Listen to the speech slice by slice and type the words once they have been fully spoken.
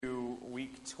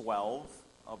week 12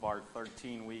 of our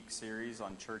 13-week series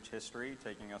on church history,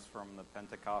 taking us from the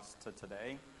Pentecost to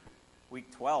today. Week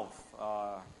 12.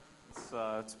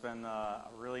 It's been a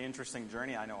really interesting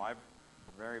journey. I know I've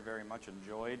very, very much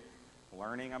enjoyed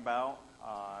learning about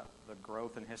the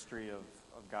growth and history of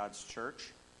God's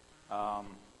church.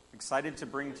 Excited to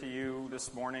bring to you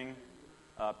this morning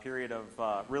a period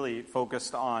of really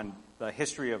focused on the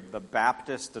history of the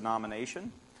Baptist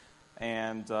denomination.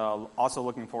 And also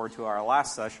looking forward to our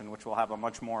last session, which will have a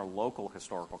much more local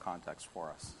historical context for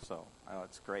us. So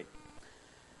it's great.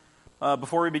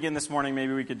 Before we begin this morning,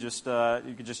 maybe we could just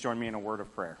you could just join me in a word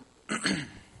of prayer.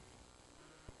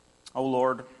 O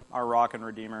Lord, our rock and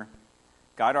redeemer,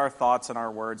 guide our thoughts and our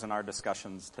words and our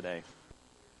discussions today.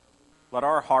 Let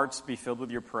our hearts be filled with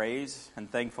your praise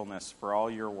and thankfulness for all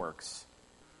your works,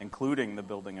 including the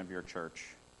building of your church.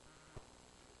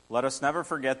 Let us never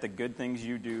forget the good things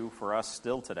you do for us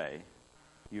still today.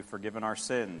 You've forgiven our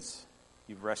sins.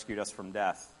 You've rescued us from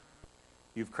death.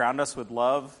 You've crowned us with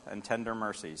love and tender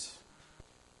mercies.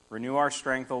 Renew our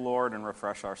strength, O Lord, and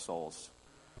refresh our souls.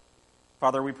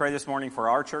 Father, we pray this morning for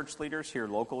our church leaders here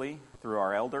locally, through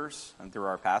our elders and through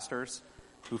our pastors,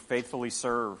 who faithfully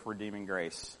serve Redeeming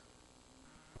Grace.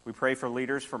 We pray for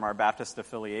leaders from our Baptist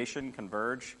affiliation,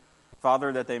 Converge,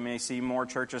 Father, that they may see more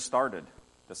churches started,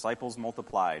 disciples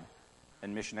multiplied,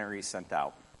 and missionaries sent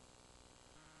out.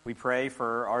 We pray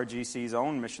for RGC's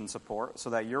own mission support so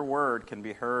that your word can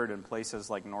be heard in places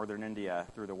like northern India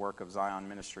through the work of Zion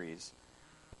Ministries,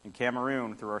 in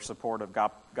Cameroon through our support of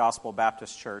Gospel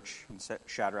Baptist Church in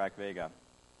Shadrach Vega.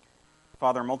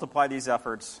 Father, multiply these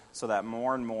efforts so that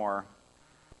more and more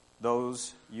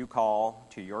those you call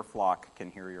to your flock can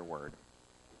hear your word.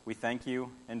 We thank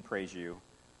you and praise you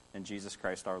in Jesus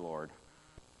Christ our Lord.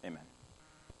 Amen.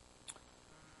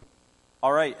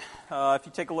 All right, if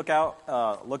you take a look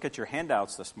at your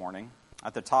handouts this morning,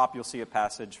 at the top you'll see a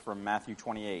passage from Matthew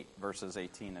 28, verses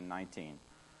 18 and 19.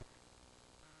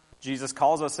 Jesus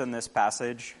calls us in this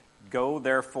passage, "Go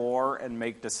therefore and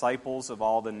make disciples of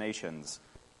all the nations,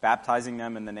 baptizing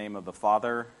them in the name of the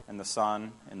Father and the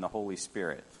Son and the Holy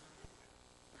Spirit."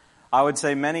 I would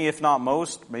say many, if not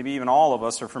most, maybe even all of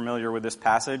us are familiar with this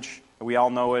passage. We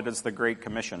all know it as the Great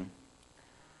Commission.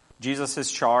 Jesus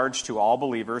is charged to all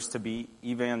believers to be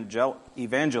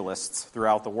evangelists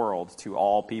throughout the world, to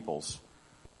all peoples.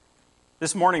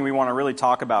 This morning we want to really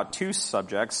talk about two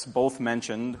subjects, both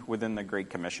mentioned within the Great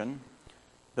Commission.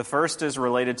 The first is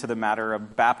related to the matter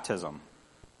of baptism.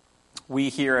 We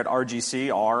here at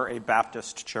RGC are a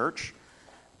Baptist church.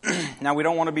 Now, we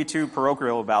don't want to be too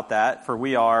parochial about that, for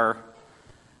we are,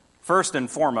 first and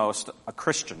foremost, a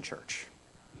Christian church.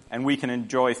 And we can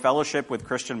enjoy fellowship with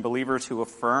Christian believers who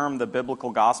affirm the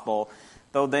biblical gospel,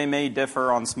 though they may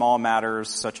differ on small matters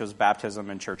such as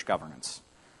baptism and church governance.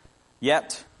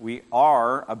 Yet, we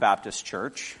are a Baptist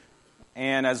church,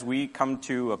 and as we come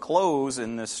to a close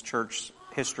in this church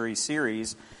history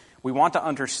series, we want to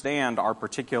understand our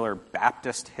particular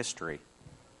Baptist history.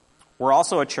 We're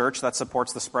also a church that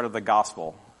supports the spread of the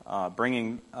gospel,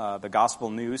 bringing the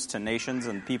gospel news to nations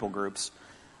and people groups,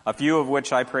 a few of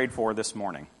which I prayed for this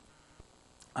morning.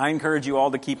 I encourage you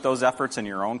all to keep those efforts in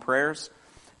your own prayers.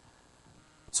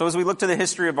 So as we look to the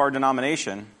history of our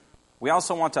denomination, we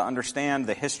also want to understand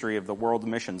the history of the world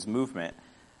missions movement,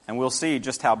 and we'll see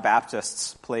just how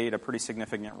Baptists played a pretty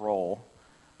significant role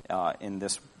in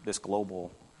this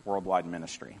global worldwide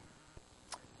ministry.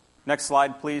 Next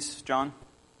slide, please, John.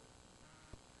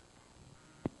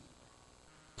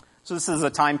 So this is a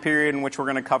time period in which we're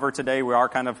going to cover today. We are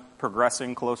kind of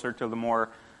progressing closer to the more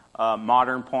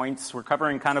modern points. We're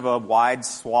covering kind of a wide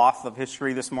swath of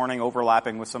history this morning,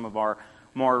 overlapping with some of our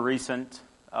more recent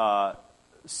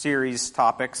series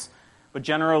topics. But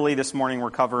generally this morning we're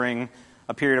covering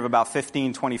a period of about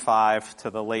 1525 to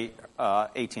the late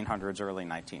 1800s, early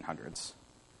 1900s.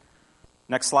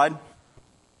 Next slide.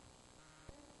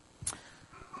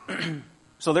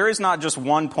 So there is not just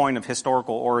one point of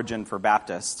historical origin for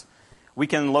Baptists. We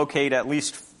can locate at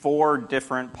least 4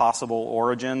 different possible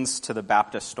origins to the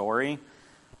Baptist story,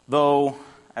 though,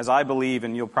 as I believe,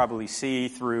 and you'll probably see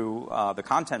through the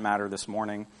content matter this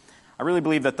morning, I really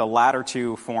believe that the latter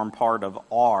two form part of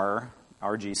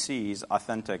RGC's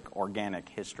authentic, organic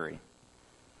history.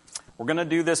 We're going to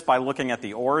do this by looking at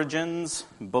the origins,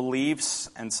 beliefs,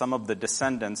 and some of the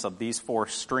descendants of these 4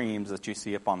 streams that you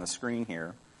see up on the screen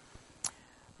here.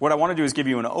 What I want to do is give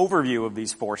you an overview of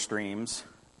these 4 streams,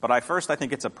 but I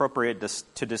think it's appropriate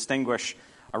to distinguish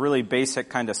a really basic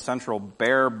kind of central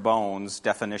bare bones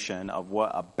definition of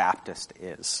what a Baptist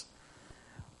is.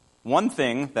 One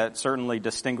thing that certainly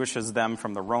distinguishes them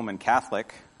from the Roman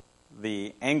Catholic,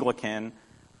 the Anglican,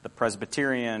 the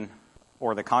Presbyterian,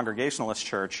 or the Congregationalist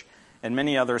church, and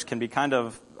many others can be kind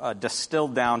of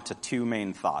distilled down to two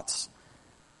main thoughts.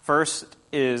 First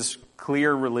is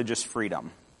clear religious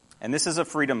freedom. And this is a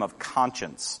freedom of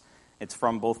conscience. It's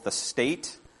from both the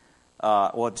state,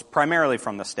 it's primarily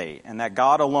from the state, and that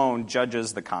God alone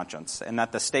judges the conscience, and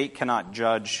that the state cannot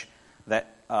judge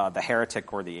the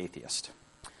heretic or the atheist.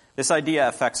 This idea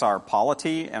affects our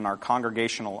polity and our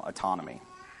congregational autonomy.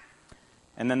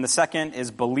 And then the second is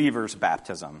believers'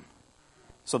 baptism.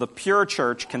 So the pure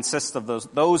church consists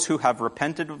of those who have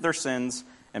repented of their sins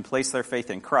and placed their faith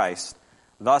in Christ.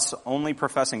 Thus, only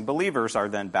professing believers are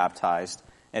then baptized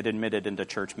and admitted into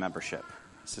church membership.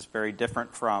 This is very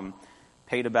different from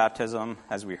paedobaptism,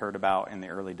 as we heard about in the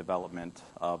early development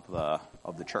of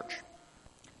the church.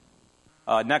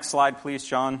 Next slide, please,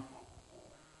 John.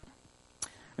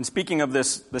 And speaking of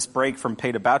this break from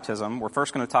paedobaptism, we're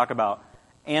first going to talk about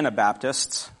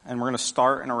Anabaptists, and we're going to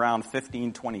start in around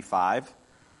 1525.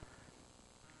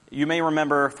 You may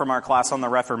remember from our class on the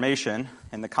Reformation,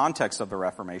 in the context of the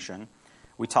Reformation,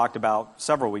 we talked about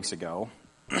several weeks ago,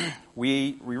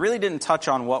 we really didn't touch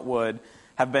on what would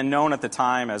have been known at the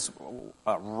time as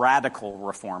radical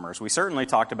reformers. We certainly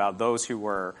talked about those who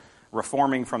were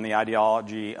reforming from the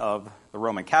ideology of the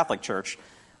Roman Catholic Church,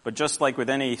 but just like with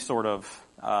any sort of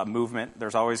movement,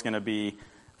 there's always going to be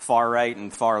far right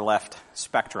and far left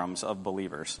spectrums of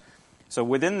believers. So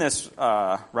within this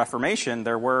Reformation,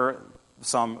 there were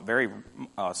some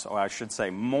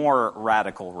more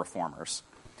radical reformers.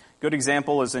 Good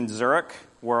example is in Zurich,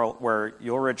 where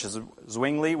Ulrich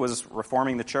Zwingli was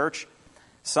reforming the church.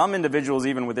 Some individuals,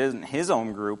 even within his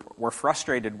own group, were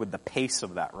frustrated with the pace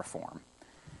of that reform.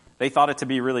 They thought it to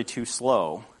be really too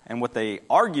slow. And what they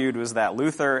argued was that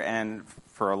Luther and,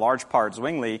 for a large part,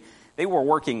 Zwingli, they were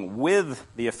working with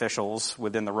the officials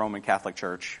within the Roman Catholic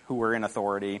Church who were in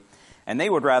authority, and they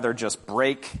would rather just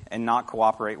break and not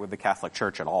cooperate with the Catholic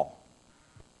Church at all.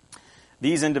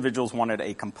 These individuals wanted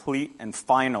a complete and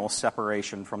final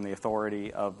separation from the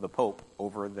authority of the Pope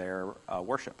over their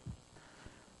worship.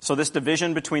 So this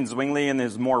division between Zwingli and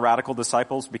his more radical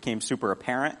disciples became super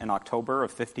apparent in October of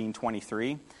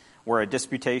 1523, where a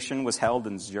disputation was held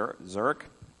in Zurich.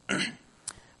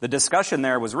 The discussion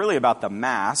there was really about the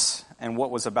Mass and what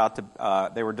was about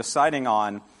to, they were deciding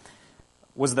on,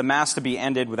 was the Mass to be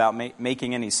ended without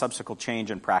making any subsequent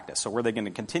change in practice? So were they going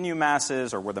to continue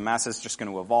Masses, or were the Masses just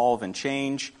going to evolve and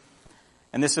change?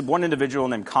 And this one individual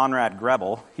named Conrad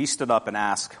Grebel, he stood up and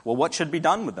asked, well, what should be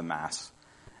done with the Mass?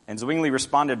 And Zwingli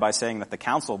responded by saying that the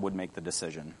council would make the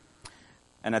decision.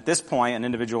 And at this point, an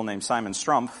individual named Simon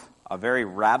Strumpf, a very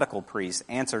radical priest,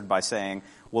 answered by saying,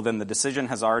 well, then the decision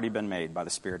has already been made by the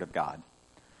Spirit of God.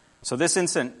 So this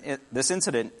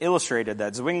incident illustrated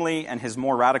that Zwingli and his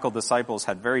more radical disciples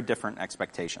had very different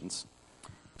expectations.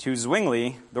 To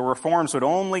Zwingli, the reforms would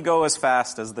only go as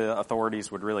fast as the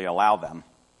authorities would really allow them.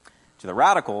 To the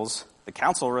radicals, the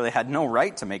council really had no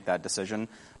right to make that decision,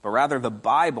 but rather the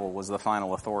Bible was the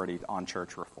final authority on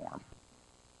church reform.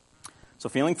 So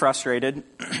feeling frustrated,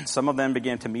 some of them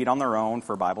began to meet on their own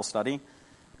for Bible study.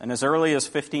 And as early as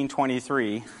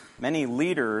 1523, many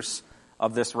leaders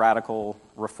of this radical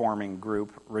reforming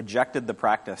group rejected the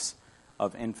practice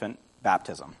of infant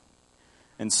baptism.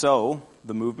 And so,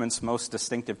 the movement's most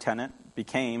distinctive tenet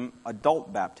became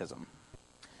adult baptism.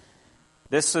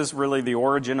 This is really the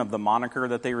origin of the moniker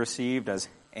that they received as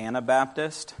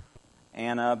Anabaptist,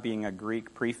 Ana being a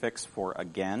Greek prefix for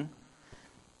again.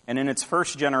 And in its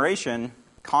first generation,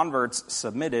 converts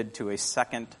submitted to a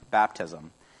second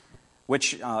baptism,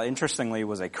 which, interestingly,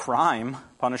 was a crime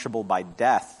punishable by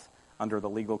death under the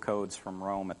legal codes from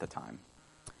Rome at the time.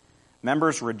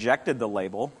 Members rejected the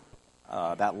label,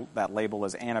 that label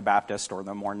is Anabaptist, or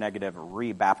the more negative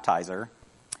rebaptizer,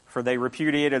 for they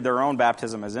repudiated their own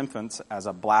baptism as infants as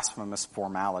a blasphemous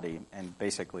formality and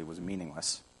basically was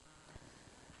meaningless.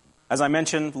 As I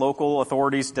mentioned, local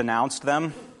authorities denounced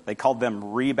them. They called them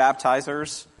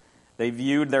rebaptizers. They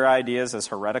viewed their ideas as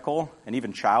heretical and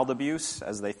even child abuse,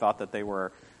 as they thought that they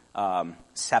were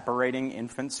separating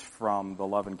infants from the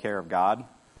love and care of God.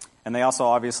 And they also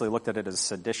obviously looked at it as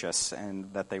seditious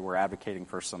and that they were advocating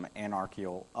for some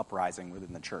anarchical uprising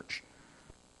within the church.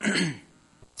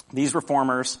 The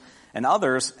reformers and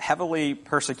others heavily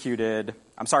persecuted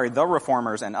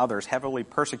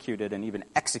and even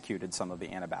executed some of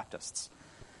the Anabaptists.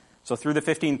 So through the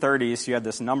 1530s, you had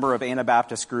this number of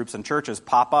Anabaptist groups and churches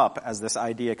pop up as this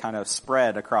idea kind of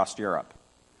spread across Europe.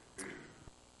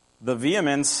 The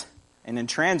vehemence and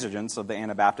intransigence of the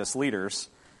Anabaptist leaders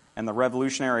and the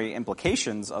revolutionary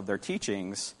implications of their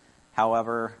teachings,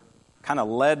 however, kind of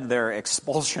led their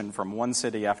expulsion from one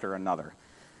city after another.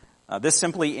 This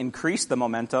simply increased the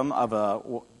momentum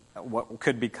of what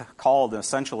could be called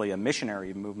essentially a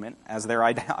missionary movement, as their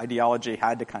ideology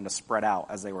had to kind of spread out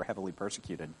as they were heavily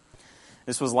persecuted.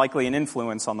 This was likely an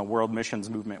influence on the world missions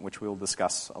movement, which we'll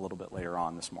discuss a little bit later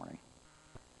on this morning.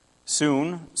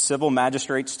 Soon, civil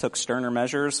magistrates took sterner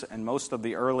measures, and most of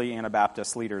the early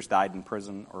Anabaptist leaders died in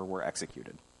prison or were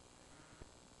executed.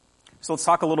 So let's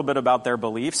talk a little bit about their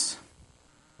beliefs.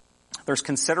 There's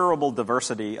considerable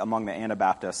diversity among the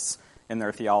Anabaptists in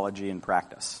their theology and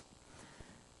practice.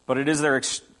 But it is their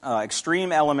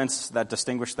extreme elements that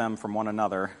distinguish them from one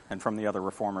another and from the other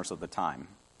reformers of the time.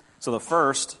 So the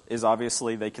first is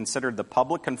obviously they considered the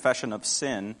public confession of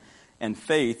sin and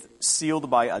faith sealed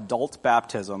by adult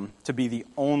baptism to be the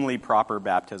only proper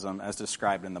baptism as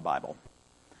described in the Bible.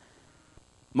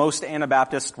 Most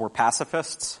Anabaptists were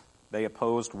pacifists. They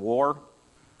opposed war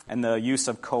and the use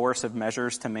of coercive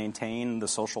measures to maintain the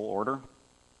social order.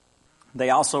 They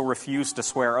also refused to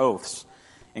swear oaths,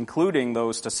 including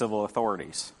those to civil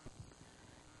authorities.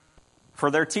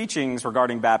 For their teachings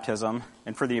regarding baptism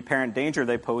and for the apparent danger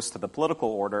they posed to the political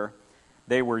order,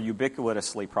 they were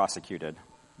ubiquitously prosecuted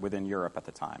within Europe at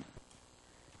the time.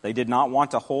 They did not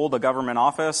want to hold a government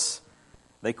office.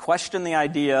 They questioned the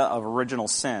idea of original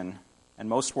sin, and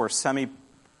most were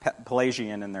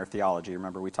semi-Pelagian in their theology.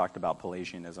 Remember, we talked about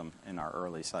Pelagianism in our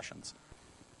early sessions.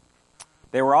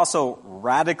 They were also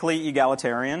radically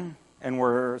egalitarian and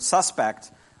were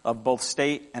suspect of both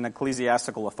state and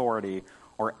ecclesiastical authority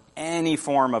or any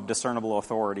form of discernible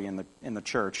authority in the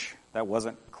church that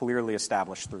wasn't clearly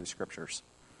established through the Scriptures.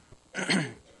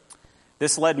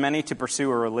 This led many to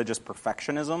pursue a religious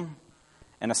perfectionism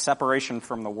and a separation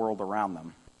from the world around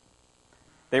them.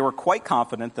 They were quite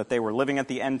confident that they were living at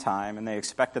the end time, and they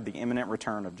expected the imminent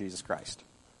return of Jesus Christ.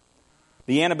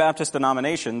 The Anabaptist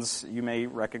denominations, you may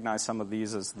recognize some of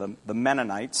these as the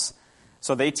Mennonites.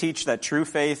 So they teach that true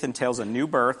faith entails a new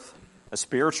birth, a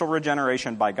spiritual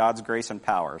regeneration by God's grace and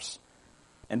powers.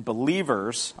 And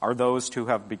believers are those who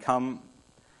have become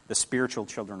the spiritual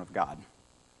children of God.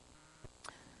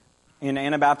 In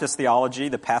Anabaptist theology,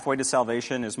 the pathway to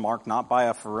salvation is marked not by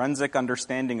a forensic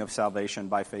understanding of salvation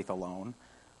by faith alone,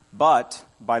 but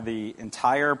by the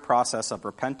entire process of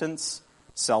repentance,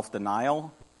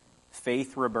 self-denial,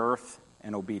 faith rebirth,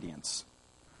 and obedience.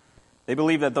 They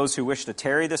believe that those who wish to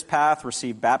tarry this path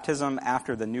receive baptism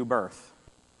after the new birth.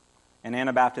 And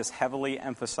Anabaptists heavily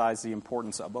emphasize the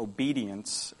importance of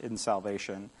obedience in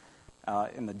salvation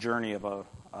in the journey of a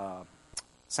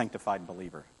sanctified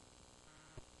believer.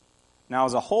 Now,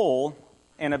 as a whole,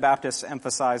 Anabaptists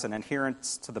emphasize an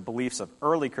adherence to the beliefs of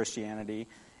early Christianity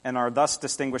and are thus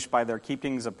distinguished by their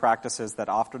keepings of practices that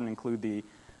often include the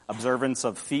observance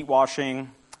of feet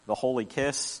washing, the holy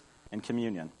kiss, and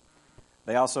communion.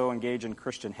 They also engage in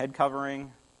Christian head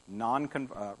covering,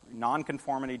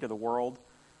 non-conformity to the world,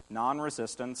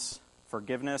 non-resistance,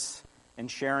 forgiveness, and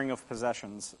sharing of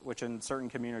possessions, which in certain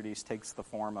communities takes the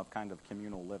form of kind of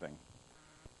communal living.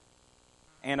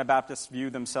 Anabaptists view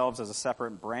themselves as a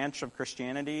separate branch of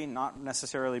Christianity, not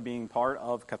necessarily being part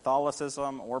of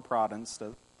Catholicism or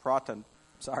Protestantism.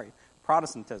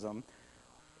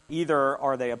 Either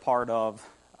are they a part of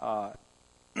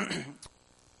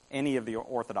any of the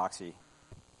orthodoxy.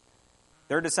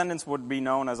 Their descendants would be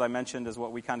known, as I mentioned, as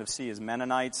what we kind of see as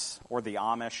Mennonites or the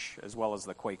Amish, as well as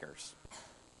the Quakers.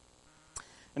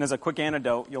 And as a quick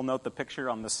anecdote, you'll note the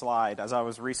picture on the slide. As I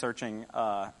was researching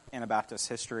Anabaptist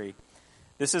history,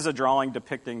 this is a drawing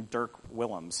depicting Dirk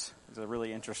Willems. It's a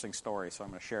really interesting story, so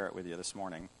I'm going to share it with you this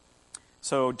morning.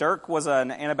 So Dirk was an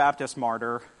Anabaptist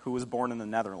martyr who was born in the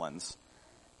Netherlands.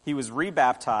 He was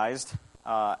rebaptized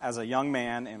as a young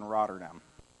man in Rotterdam.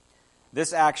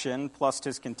 This action, plus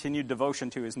his continued devotion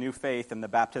to his new faith and the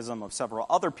baptism of several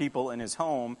other people in his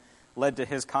home, led to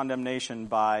his condemnation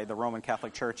by the Roman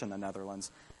Catholic Church in the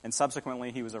Netherlands, and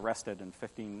subsequently he was arrested in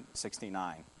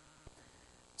 1569.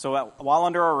 So while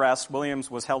under arrest,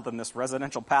 Williams was held in this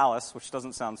residential palace, which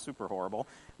doesn't sound super horrible,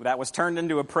 that was turned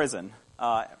into a prison.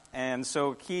 And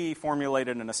so he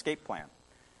formulated an escape plan.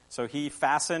 So he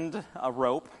fastened a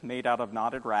rope made out of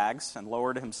knotted rags and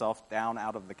lowered himself down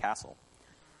out of the castle.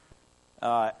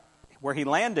 Where he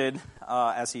landed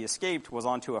as he escaped was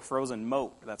onto a frozen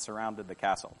moat that surrounded the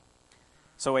castle.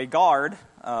 So a guard,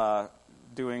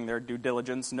 doing their due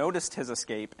diligence, noticed his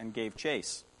escape and gave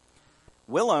chase.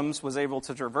 Willems was able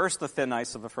to traverse the thin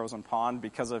ice of the frozen pond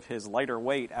because of his lighter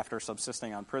weight after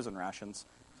subsisting on prison rations.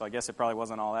 So I guess it probably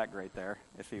wasn't all that great there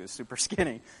if he was super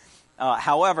skinny.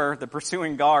 However, the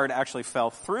pursuing guard actually fell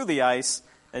through the ice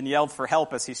and yelled for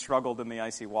help as he struggled in the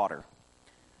icy water.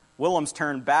 Willems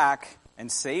turned back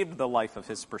and saved the life of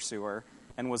his pursuer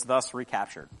and was thus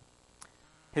recaptured.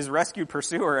 His rescued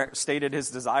pursuer stated his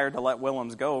desire to let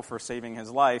Willems go for saving his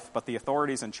life, but the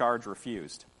authorities in charge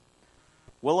refused.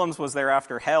 Willems was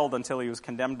thereafter held until he was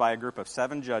condemned by a group of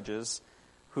 7 judges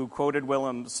who quoted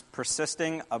Willems'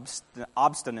 persisting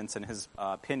obstinance in his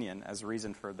opinion as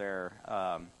reason for their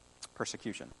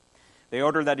persecution. They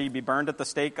ordered that he be burned at the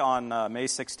stake on May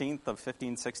 16th of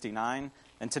 1569,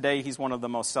 and today he's one of the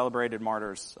most celebrated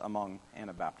martyrs among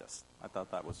Anabaptists. I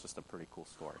thought that was just a pretty cool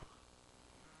story.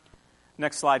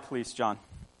 Next slide, please, John.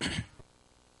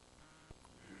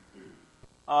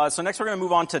 So next we're going to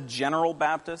move on to General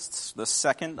Baptists, the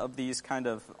second of these kind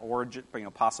of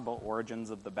possible origins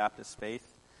of the Baptist faith.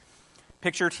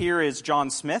 Pictured here is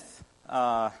John Smith.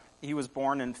 He was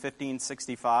born in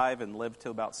 1565 and lived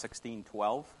till about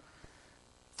 1612.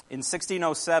 In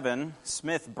 1607,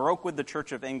 Smith broke with the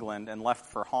Church of England and left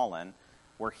for Holland,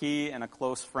 where he and a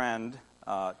close friend,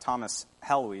 Thomas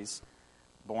Helwys,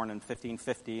 born in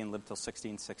 1550 and lived till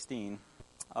 1616,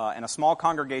 and a small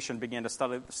congregation began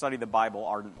to study the Bible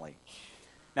ardently.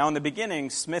 Now, in the beginning,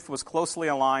 Smith was closely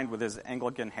aligned with his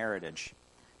Anglican heritage,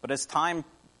 but as time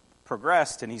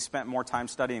progressed and he spent more time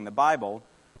studying the Bible,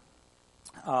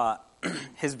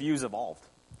 his views evolved.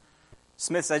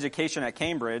 Smith's education at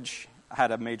Cambridge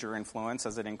had a major influence,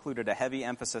 as it included a heavy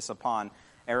emphasis upon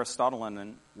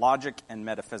Aristotelian logic and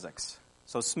metaphysics.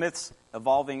 So Smith's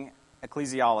evolving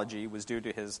ecclesiology was due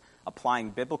to his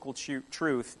applying biblical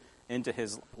truth into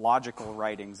his logical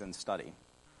writings and study.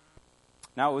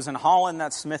 Now, it was in Holland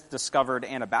that Smith discovered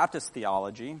Anabaptist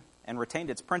theology and retained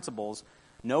its principles,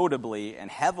 notably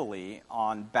and heavily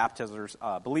on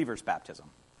believers' baptism,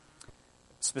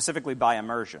 specifically by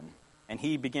immersion. And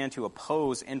he began to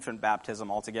oppose infant baptism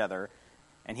altogether.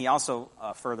 And he also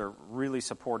further really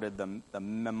supported the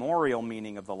memorial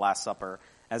meaning of the Last Supper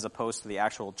as opposed to the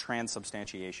actual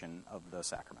transubstantiation of the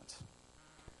sacraments.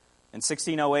 In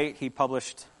 1608, he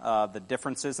published The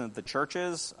Differences in the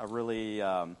Churches, a really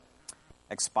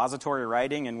expository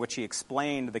writing in which he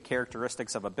explained the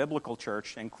characteristics of a biblical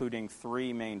church, including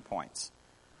 3 main points.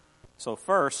 So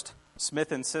first,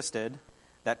 Smith insisted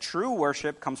that true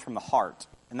worship comes from the heart,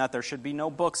 and that there should be no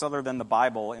books other than the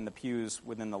Bible in the pews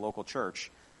within the local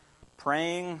church.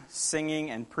 Praying, singing,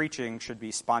 and preaching should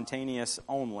be spontaneous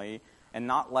only and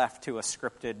not left to a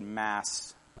scripted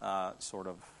mass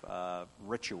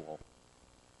ritual.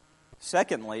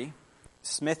 Secondly,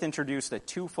 Smith introduced a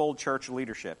twofold church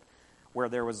leadership where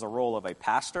there was the role of a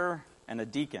pastor and a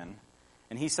deacon,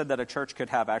 and he said that a church could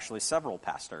have actually several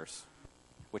pastors,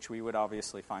 which we would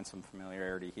obviously find some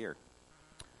familiarity here.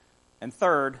 And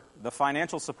third, the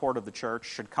financial support of the church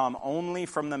should come only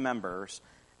from the members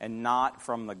and not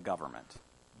from the government,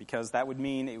 because that would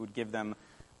mean it would give them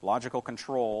logical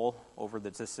control over the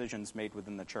decisions made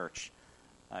within the church.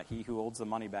 He who holds the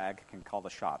money bag can call the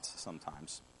shots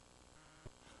sometimes.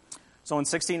 So in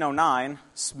 1609,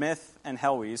 Smith and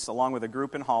Helwys, along with a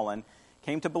group in Holland,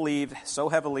 came to believe so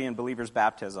heavily in believers'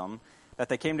 baptism that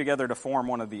they came together to form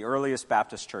one of the earliest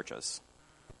Baptist churches.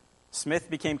 Smith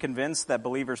became convinced that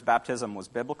believers' baptism was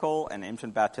biblical and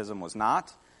infant baptism was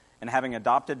not, and having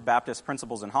adopted Baptist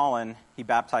principles in Holland, he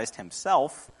baptized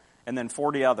himself and then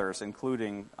 40 others,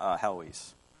 including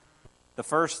Helwys. The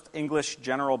first English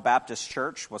General Baptist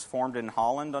Church was formed in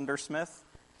Holland under Smith.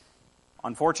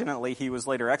 Unfortunately, he was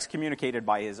later excommunicated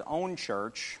by his own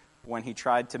church when he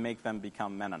tried to make them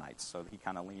become Mennonites, so he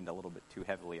kind of leaned a little bit too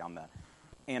heavily on the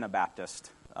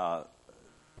Anabaptist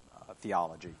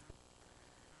theology.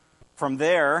 From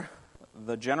there,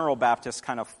 the General Baptists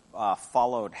kind of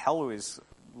followed Helwys'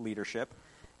 leadership,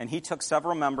 and he took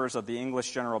several members of the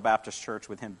English General Baptist Church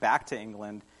with him back to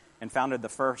England and founded the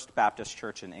first Baptist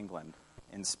church in England,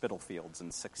 in Spitalfields in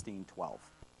 1612.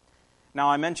 Now,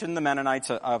 I mentioned the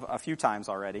Mennonites a few times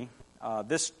already.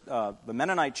 The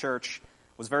Mennonite church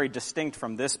was very distinct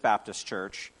from this Baptist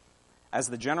church, as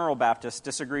the General Baptists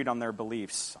disagreed on their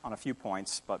beliefs on a few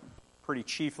points, but pretty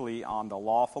chiefly on the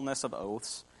lawfulness of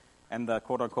oaths and the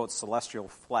quote-unquote celestial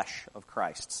flesh of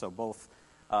Christ. So both,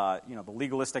 the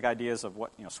legalistic ideas of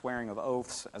swearing of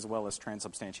oaths as well as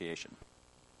transubstantiation.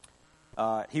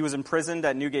 He was imprisoned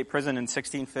at Newgate Prison in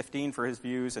 1615 for his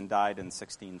views and died in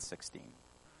 1616.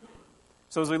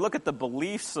 So as we look at the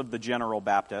beliefs of the General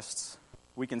Baptists,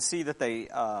 we can see that they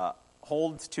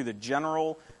hold to the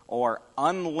general or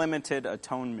unlimited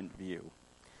atonement view.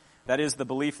 That is the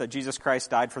belief that Jesus Christ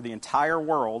died for the entire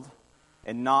world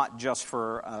and not just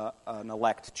for an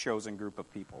elect chosen group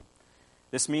of people.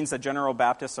 This means that General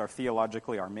Baptists are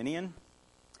theologically Arminian.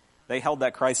 They held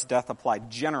that Christ's death applied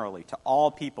generally to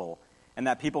all people and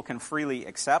that people can freely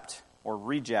accept or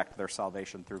reject their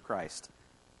salvation through Christ,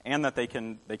 and that they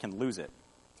can lose it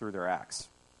through their acts.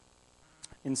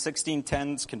 In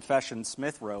 1610's Confession,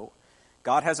 Smith wrote,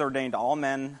 "God has ordained all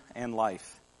men and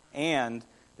life, and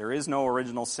there is no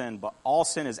original sin, but all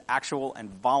sin is actual and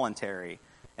voluntary,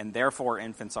 and therefore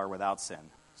infants are without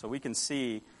sin." So we can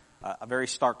see a very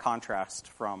stark contrast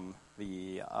from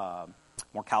the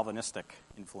more Calvinistic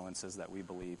influences that we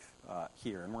believe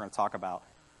here, and we're going to talk about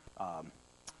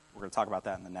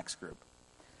that in the next group.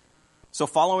 So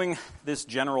following this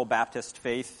general Baptist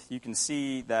faith, you can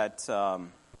see that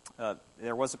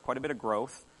there was quite a bit of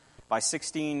growth. By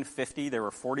 1650, there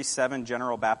were 47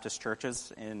 General Baptist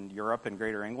churches in Europe and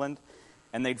Greater England,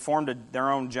 and they'd formed their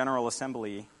own General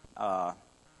Assembly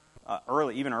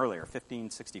even earlier,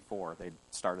 1564. They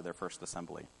started their first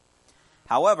assembly.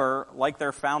 However, like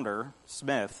their founder,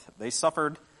 Smith, they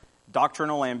suffered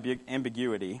doctrinal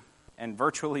ambiguity and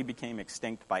virtually became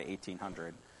extinct by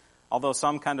 1800. Although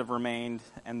some kind of remained,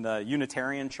 and the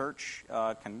Unitarian Church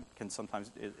can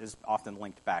sometimes is often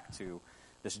linked back to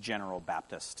this General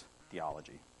Baptist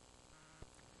theology.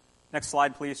 Next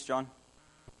slide, please, John.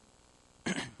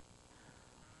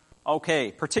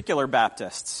 Okay, particular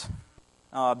Baptists.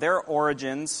 Their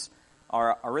origins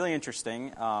are really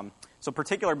interesting. So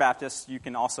particular Baptists, you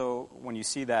can also, when you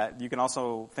see that, you can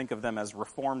also think of them as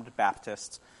Reformed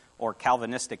Baptists or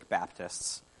Calvinistic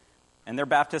Baptists. And they're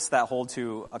Baptists that hold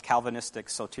to a Calvinistic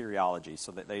soteriology,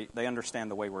 so that they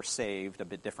understand the way we're saved a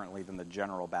bit differently than the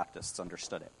General Baptists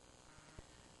understood it.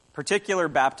 Particular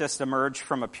Baptists emerged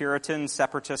from a Puritan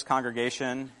separatist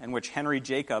congregation in which Henry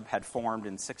Jacob had formed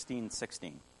in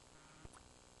 1616.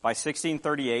 By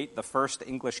 1638, the first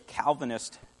English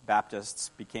Calvinist Baptists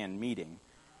began meeting,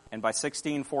 and by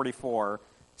 1644,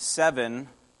 7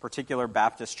 particular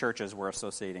Baptist churches were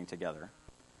associating together.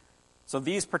 So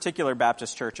these particular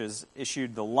Baptist churches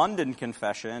issued the London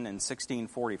Confession in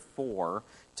 1644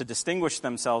 to distinguish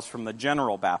themselves from the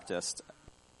General Baptist,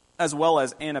 as well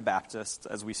as Anabaptists,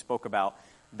 as we spoke about.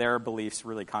 Their beliefs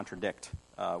really contradict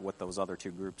what those other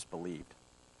two groups believed.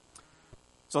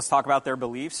 So let's talk about their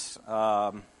beliefs.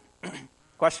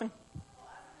 Question?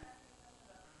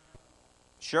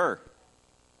 Sure.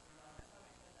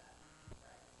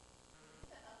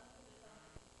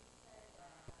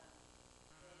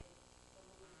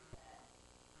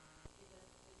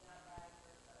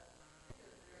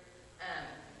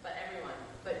 But everyone.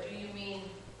 But do you mean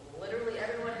literally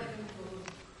everyone, even who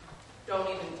don't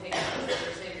even take him as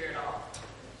their Savior at all?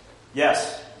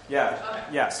 Yes. Yeah. Okay.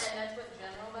 Yes. And that's what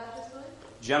General Baptists would?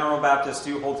 General Baptists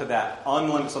do hold to that.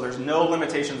 So there's no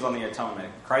limitations on the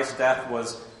atonement. Christ's death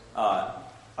was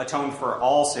atoned for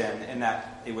all sin, in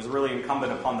that it was really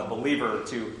incumbent upon the believer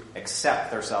to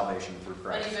accept their salvation through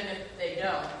Christ. But even if they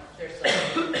don't, they're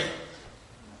still...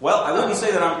 Well, I wouldn't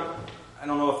say that I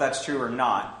don't know if that's true or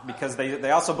not, because they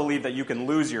also believe that you can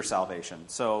lose your salvation.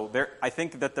 So I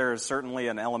think that there's certainly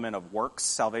an element of works,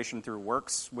 salvation through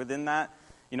works within that.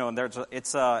 You know, and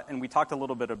and we talked a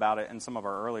little bit about it in some of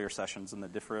our earlier sessions in the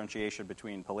differentiation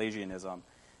between Pelagianism,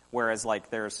 whereas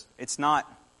it's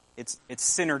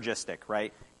synergistic,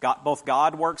 right? Both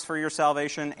God works for your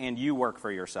salvation and you work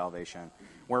for your salvation.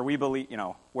 Where we believe,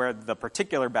 where the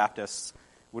particular Baptists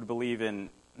would believe in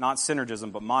not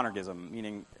synergism but monergism,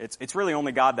 meaning it's really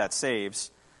only God that saves,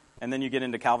 and then you get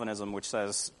into Calvinism, which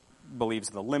believes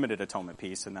the limited atonement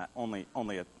piece, and that only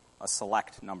a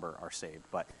select number are saved.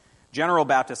 But General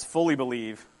Baptists fully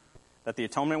believe that the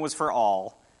atonement was for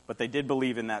all, but they did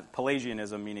believe in that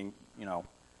Pelagianism, meaning,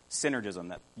 synergism,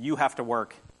 that you have to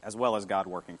work as well as God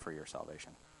working for your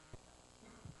salvation.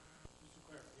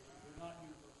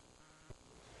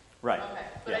 Right. Okay,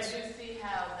 but yes. I do see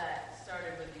how that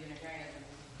started with Unitarianism.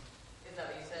 Is that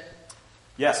what you said?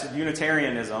 Yes,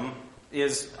 Unitarianism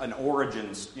is an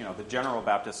origins, the General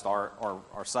Baptists are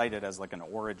cited as like an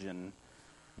origin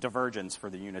divergence for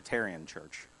the Unitarian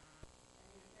Church.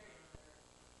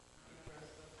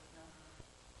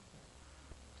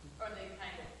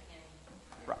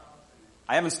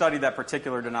 I haven't studied that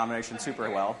particular denomination super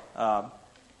well.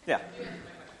 Yeah.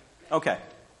 Okay.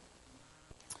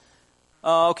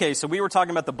 Okay, so we were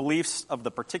talking about the beliefs of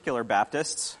the particular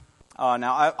Baptists.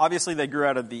 Now, obviously, they grew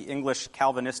out of the English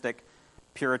Calvinistic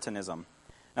Puritanism.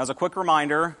 Now, as a quick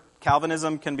reminder,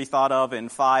 Calvinism can be thought of in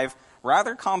 5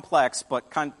 rather complex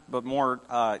but more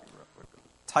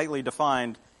tightly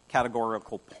defined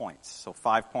categorical points. So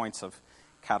 5 points of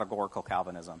categorical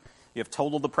Calvinism. You have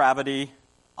total depravity,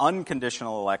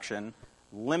 unconditional election,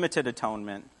 limited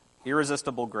atonement,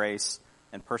 irresistible grace,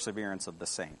 and perseverance of the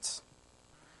saints.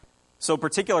 So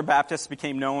particular Baptists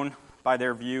became known by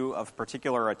their view of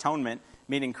particular atonement,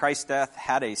 meaning Christ's death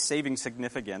had a saving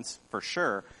significance, for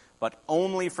sure, but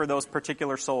only for those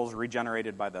particular souls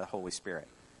regenerated by the Holy Spirit.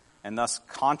 and thus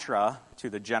contra to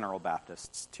the General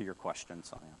Baptists, to your question,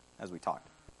 Sonia, as we talked.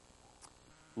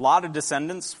 A lot of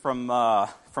descendants from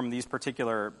these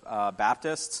particular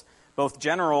Baptists. Both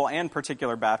General and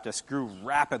Particular Baptists grew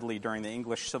rapidly during the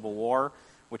English Civil War,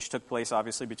 which took place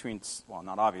obviously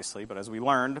not obviously, but as we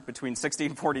learned, between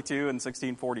 1642 and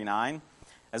 1649,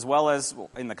 as well as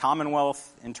in the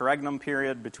Commonwealth interregnum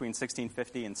period between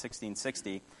 1650 and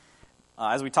 1660.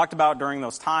 As we talked about during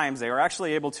those times, they were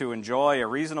actually able to enjoy a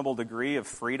reasonable degree of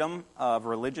freedom of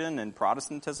religion and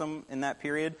Protestantism in that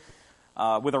period,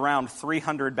 with around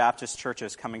 300 Baptist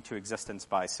churches coming to existence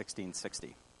by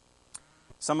 1660.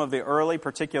 Some of the early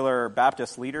Particular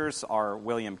Baptist leaders are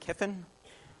William Kiffin,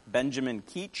 Benjamin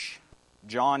Keach,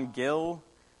 John Gill,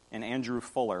 and Andrew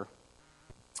Fuller.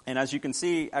 And as you can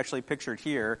see, actually pictured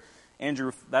here,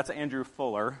 that's Andrew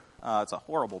Fuller. It's a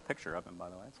horrible picture of him, by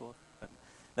the way.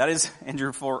 That is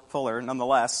Andrew Fuller,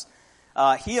 nonetheless.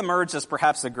 He emerged as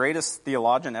perhaps the greatest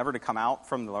theologian ever to come out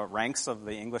from the ranks of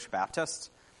the English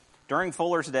Baptists. During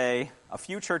Fuller's day, a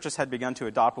few churches had begun to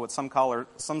adopt what some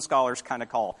scholars kind of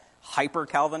call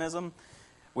hyper-Calvinism,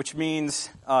 which means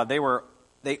they were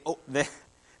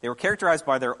characterized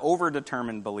by their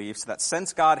overdetermined beliefs that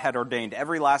since God had ordained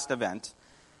every last event,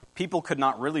 people could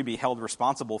not really be held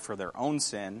responsible for their own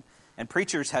sin, and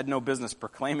preachers had no business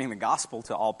proclaiming the gospel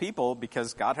to all people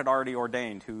because God had already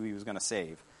ordained who he was going to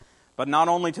save. But not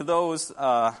only to those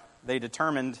they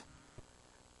determined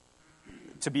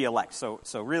to be elect. So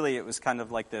really it was kind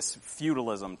of like this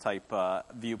feudalism type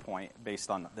viewpoint based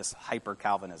on this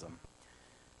hyper-Calvinism.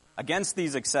 Against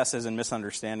these excesses and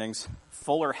misunderstandings,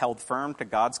 Fuller held firm to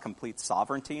God's complete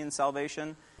sovereignty in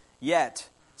salvation, yet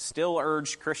still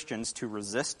urged Christians to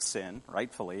resist sin,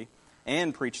 rightfully,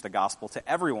 and preach the gospel to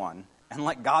everyone, and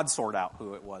let God sort out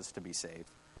who it was to be saved.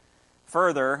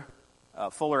 Further,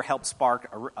 Fuller helped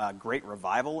spark a great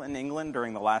revival in England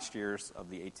during the last years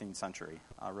of the 18th century.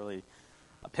 Really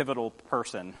a pivotal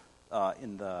person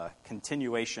in the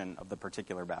continuation of the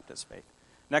Particular Baptist faith.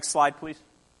 Next slide, please.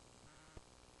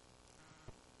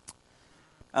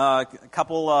 A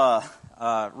couple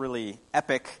really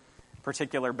epic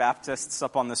Particular Baptists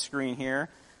up on the screen here.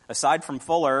 Aside from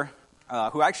Fuller,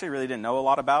 who I actually really didn't know a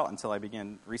lot about until I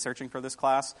began researching for this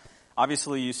class,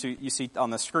 obviously you see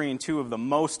on the screen two of the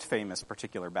most famous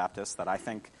Particular Baptists that I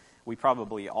think we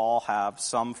probably all have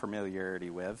some familiarity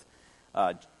with.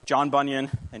 John Bunyan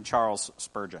and Charles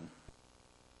Spurgeon.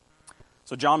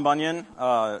 So John Bunyan,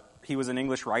 he was an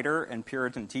English writer and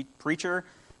Puritan preacher,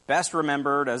 best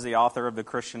remembered as the author of the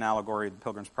Christian allegory, The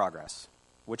Pilgrim's Progress,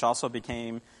 which also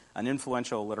became an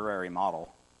influential literary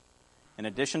model. In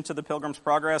addition to The Pilgrim's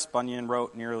Progress, Bunyan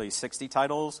wrote nearly 60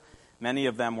 titles. Many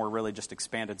of them were really just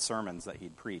expanded sermons that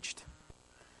he'd preached.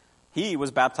 He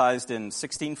was baptized in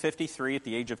 1653 at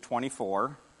the age of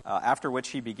 24, after which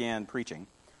he began preaching.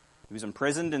 He was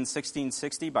imprisoned in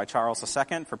 1660 by Charles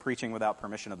II for preaching without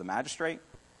permission of the magistrate.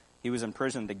 He was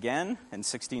imprisoned again in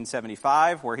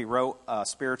 1675, where he wrote a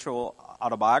spiritual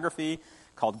autobiography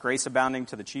called Grace Abounding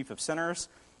to the Chief of Sinners,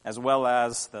 as well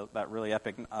as that really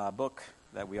epic book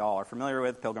that we all are familiar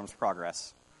with, Pilgrim's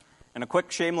Progress. And a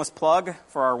quick shameless plug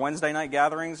for our Wednesday night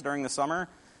gatherings during the summer.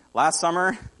 Last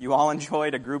summer, you all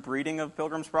enjoyed a group reading of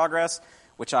Pilgrim's Progress,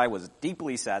 which I was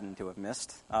deeply saddened to have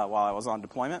missed while I was on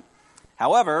deployment.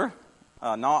 However,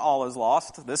 not all is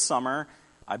lost. This summer,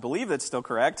 I believe that's still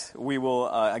correct, we will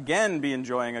again be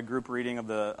enjoying a group reading of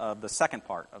the second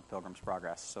part of Pilgrim's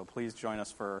Progress. So please join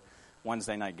us for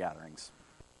Wednesday night gatherings.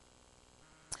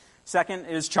 Second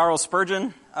is Charles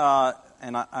Spurgeon,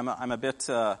 and I'm a bit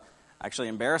actually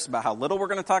embarrassed about how little we're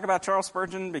going to talk about Charles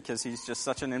Spurgeon because he's just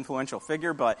such an influential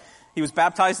figure, but he was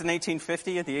baptized in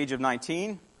 1850 at the age of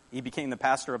 19. He became the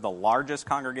pastor of the largest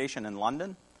congregation in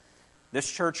London. This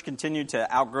church continued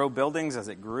to outgrow buildings as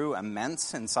it grew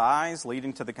immense in size,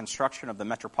 leading to the construction of the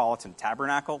Metropolitan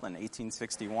Tabernacle in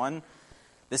 1861.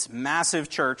 This massive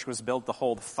church was built to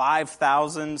hold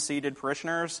 5,000 seated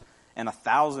parishioners and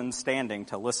 1,000 standing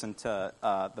to listen to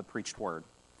the preached word.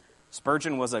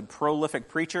 Spurgeon was a prolific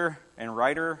preacher and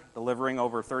writer, delivering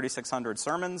over 3,600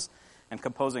 sermons and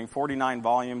composing 49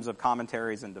 volumes of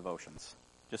commentaries and devotions.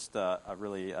 Just a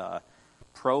really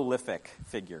prolific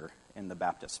figure in the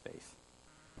Baptist faith.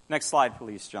 Next slide,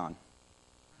 please, John.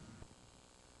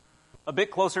 A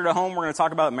bit closer to home, we're going to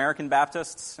talk about American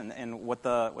Baptists and what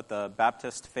the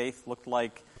Baptist faith looked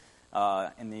like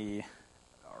in the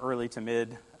early to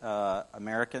mid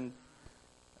American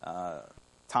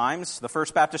times. The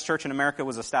First Baptist Church in America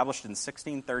was established in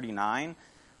 1639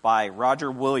 by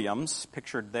Roger Williams,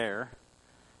 pictured there.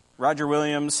 Roger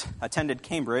Williams attended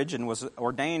Cambridge and was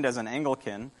ordained as an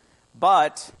Anglican,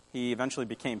 but he eventually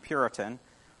became Puritan.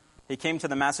 He came to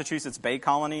the Massachusetts Bay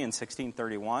Colony in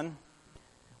 1631.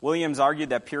 Williams argued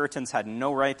that Puritans had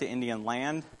no right to Indian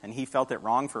land, and he felt it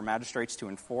wrong for magistrates to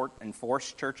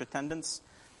enforce church attendance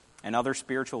and other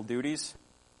spiritual duties.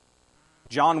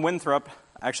 John Winthrop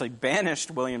actually banished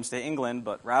Williams to England,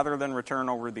 but rather than return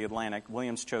over the Atlantic,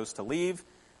 Williams chose to leave,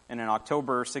 and in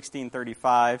October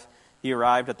 1635, he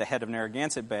arrived at the head of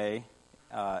Narragansett Bay,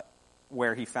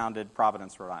 where he founded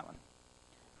Providence, Rhode Island.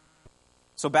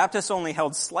 So Baptists only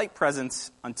held slight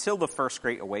presence until the First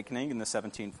Great Awakening in the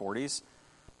 1740s.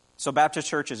 So Baptist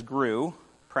churches grew,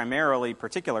 primarily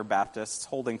particular Baptists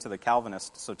holding to the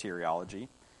Calvinist soteriology.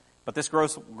 But this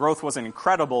growth was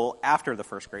incredible after the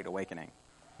First Great Awakening.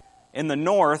 In the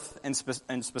North, and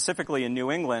specifically in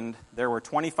New England, there were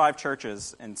 25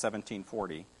 churches in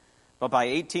 1740. But by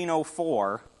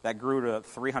 1804, that grew to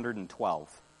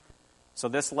 312. So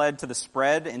this led to the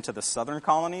spread into the southern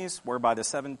colonies, where by the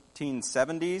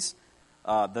 1770s,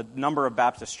 the number of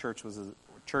Baptist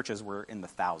churches were in the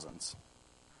thousands.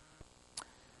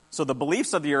 So the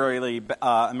beliefs of the early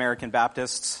American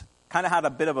Baptists kind of had a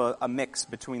bit of a mix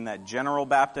between that general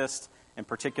Baptist and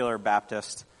particular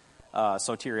Baptist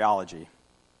soteriology.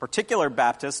 Particular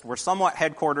Baptists were somewhat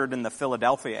headquartered in the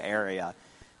Philadelphia area,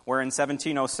 where in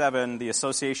 1707 the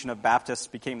Association of Baptists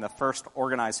became the first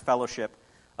organized fellowship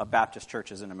of Baptist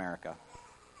churches in America.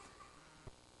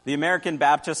 The American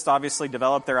Baptists obviously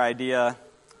developed their idea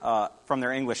from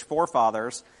their English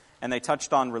forefathers, and they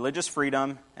touched on religious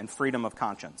freedom and freedom of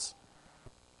conscience.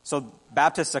 So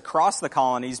Baptists across the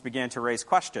colonies began to raise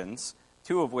questions,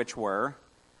 two of which were,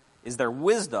 is there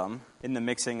wisdom in the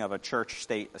mixing of a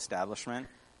church-state establishment?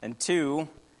 And two,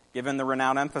 given the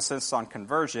renowned emphasis on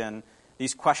conversion,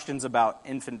 these questions about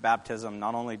infant baptism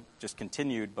not only just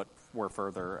continued, but were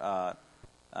further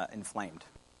inflamed.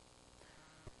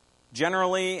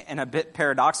 Generally, and a bit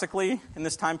paradoxically in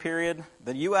this time period,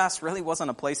 the U.S. really wasn't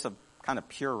a place of kind of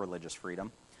pure religious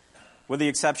freedom, with the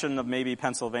exception of maybe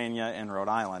Pennsylvania and Rhode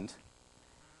Island.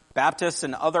 Baptists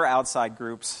and other outside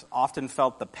groups often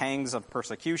felt the pangs of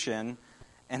persecution,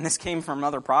 and this came from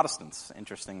other Protestants,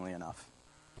 interestingly enough.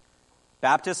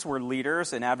 Baptists were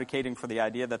leaders in advocating for the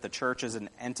idea that the church is an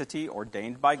entity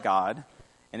ordained by God,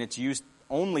 and it's used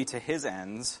only to his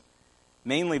ends,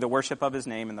 mainly the worship of his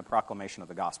name and the proclamation of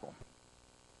the gospel.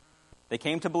 They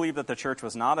came to believe that the church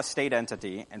was not a state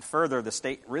entity, and further, the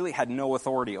state really had no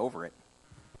authority over it.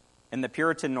 In the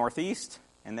Puritan Northeast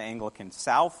and the Anglican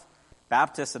South,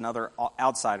 Baptists and other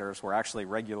outsiders were actually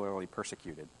regularly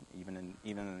persecuted, even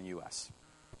in the U.S.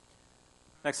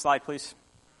 Next slide, please.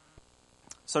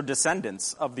 So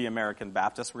descendants of the American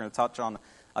Baptists, we're going to touch on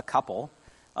a couple.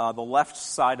 The left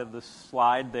side of the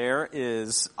slide there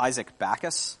is Isaac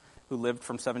Backus, who lived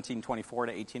from 1724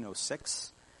 to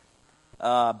 1806.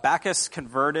 Backus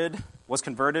was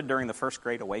converted during the First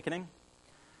Great Awakening.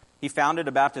 He founded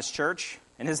a Baptist church,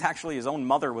 and his own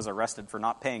mother was arrested for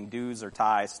not paying dues or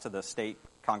tithes to the state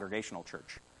congregational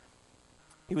church.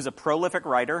 He was a prolific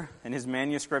writer, and his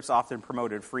manuscripts often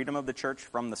promoted freedom of the church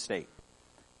from the state.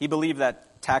 He believed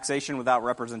that taxation without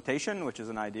representation, which is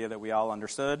an idea that we all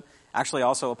understood, actually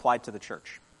also applied to the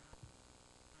church.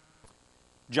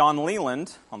 John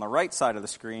Leland, on the right side of the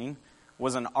screen,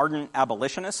 was an ardent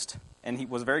abolitionist, and he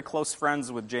was very close friends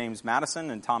with James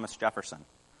Madison and Thomas Jefferson.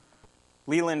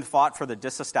 Leland fought for the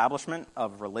disestablishment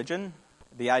of religion,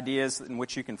 the ideas in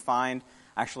which you can find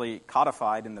actually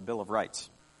codified in the Bill of Rights.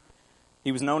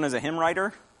 He was known as a hymn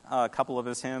writer. A couple of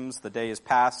his hymns, The Day is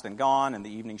Past and Gone and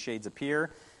The Evening Shades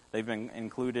Appear, they've been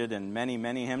included in many,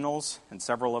 many hymnals, and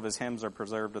several of his hymns are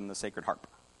preserved in the Sacred Harp.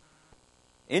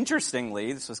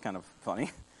 Interestingly, this was kind of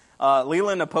funny,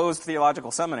 Leland opposed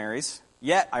theological seminaries,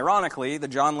 yet, ironically, the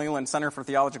John Leland Center for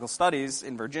Theological Studies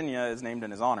in Virginia is named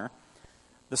in his honor.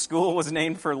 The school was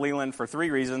named for Leland for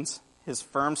three reasons: his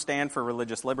firm stand for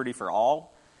religious liberty for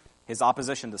all, his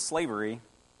opposition to slavery,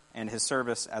 and his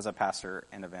service as a pastor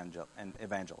and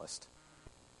evangelist.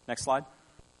 Next slide.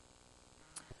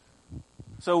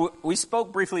 So we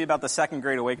spoke briefly about the Second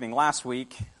Great Awakening last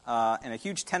week, and a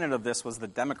huge tenet of this was the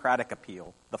democratic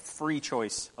appeal, the free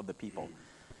choice of the people.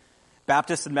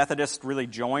 Baptists and Methodists really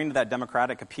joined that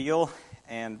democratic appeal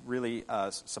and really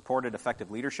supported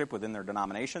effective leadership within their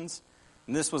denominations.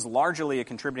 And this was largely a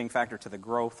contributing factor to the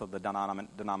growth of the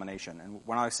denomination. And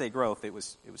when I say growth, it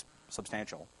was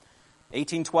substantial.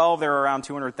 1812, there were around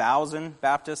 200,000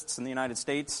 Baptists in the United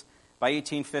States. By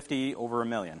 1850, over 1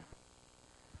 million.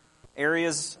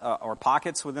 Areas or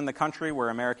pockets within the country where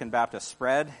American Baptists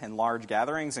spread in large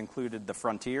gatherings included the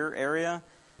frontier area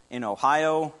in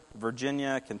Ohio,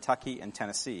 Virginia, Kentucky, and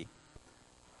Tennessee.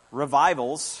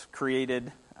 Revivals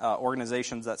created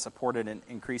organizations that supported an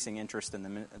increasing interest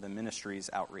in the ministry's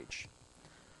outreach.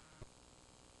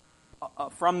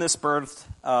 From this birthed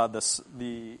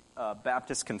the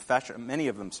Baptist Confession. Many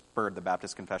of them spurred the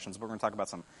Baptist Confessions, but we're going to talk about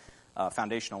some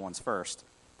foundational ones first.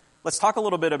 Let's talk a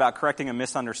little bit about correcting a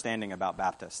misunderstanding about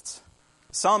Baptists.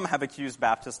 Some have accused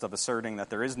Baptists of asserting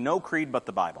that there is no creed but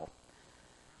the Bible.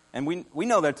 And we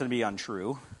know that to be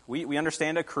untrue. We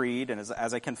understand a creed and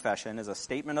as a confession, as a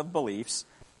statement of beliefs.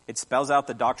 It spells out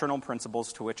the doctrinal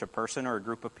principles to which a person or a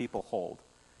group of people hold.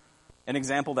 An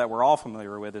example that we're all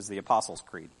familiar with is the Apostles'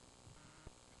 Creed.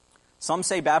 Some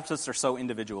say Baptists are so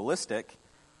individualistic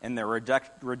and their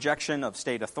rejection of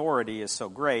state authority is so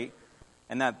great,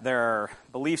 and that their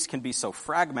beliefs can be so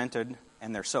fragmented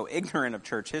and they're so ignorant of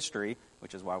church history,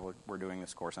 which is why we're doing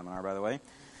this core seminar, by the way.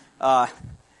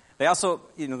 They also,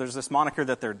 there's this moniker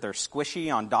that they're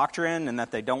squishy on doctrine and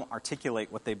that they don't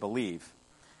articulate what they believe.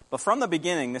 But from the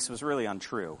beginning, this was really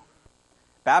untrue.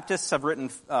 Baptists have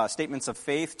written statements of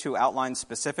faith to outline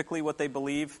specifically what they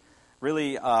believe,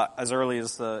 really as early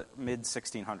as the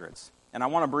mid-1600s. And I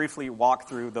want to briefly walk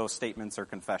through those statements or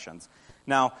confessions.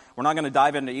 Now, we're not going to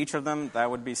dive into each of them.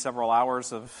 That would be several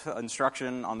hours of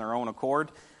instruction on their own accord.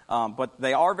 But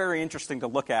they are very interesting to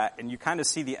look at, and you kind of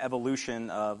see the evolution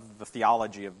of the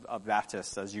theology of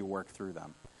Baptists as you work through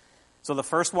them. So the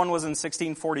first one was in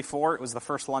 1644. It was the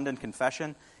First London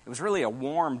Confession. It was really a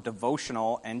warm,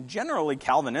 devotional, and generally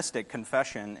Calvinistic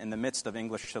confession in the midst of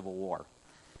English Civil War.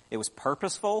 It was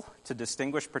purposeful to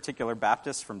distinguish particular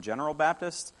Baptists from general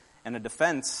Baptists, and a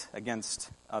defense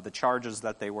against the charges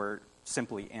that they were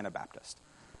simply Anabaptist.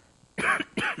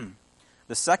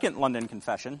 The Second London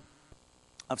Confession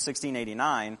of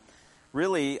 1689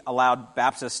 really allowed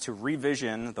Baptists to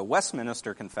revision the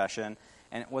Westminster Confession,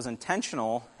 and it was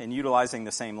intentional in utilizing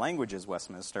the same language as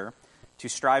Westminster to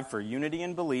strive for unity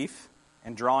in belief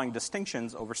and drawing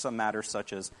distinctions over some matters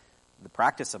such as the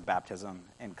practice of baptism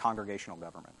and congregational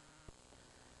government.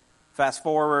 Fast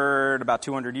forward about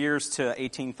 200 years to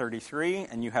 1833,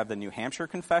 and you have the New Hampshire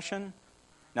Confession.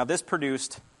 Now, this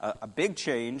produced a big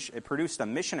change. It produced a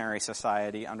missionary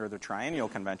society under the Triennial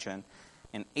Convention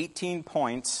and 18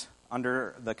 points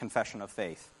under the Confession of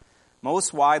Faith.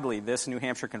 Most widely, this New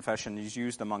Hampshire Confession is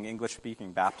used among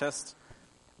English-speaking Baptists.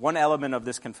 One element of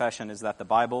this confession is that the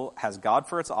Bible has God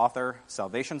for its author,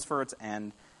 salvation's for its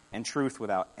end, and truth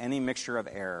without any mixture of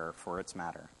error for its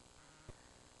matter.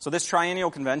 So this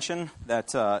Triennial Convention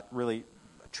that really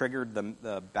triggered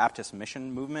the Baptist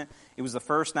mission movement, it was the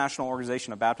first national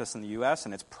organization of Baptists in the U.S.,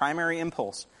 and its primary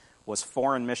impulse was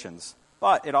foreign missions.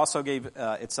 But it also gave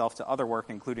itself to other work,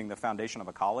 including the foundation of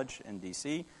a college in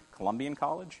D.C., Columbian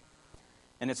College.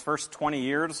 In its first 20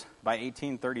 years, by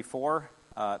 1834,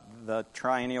 the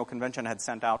Triennial Convention had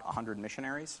sent out 100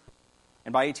 missionaries.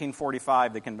 And by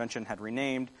 1845, the convention had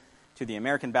renamed to the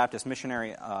American Baptist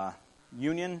Missionary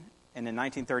Union, and in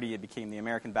 1930, it became the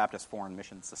American Baptist Foreign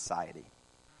Mission Society.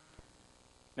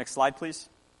 Next slide, please.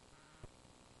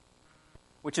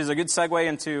 Which is a good segue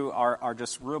into our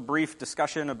just real brief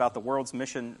discussion about the world's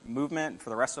mission movement. For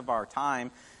the rest of our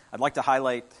time, I'd like to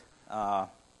highlight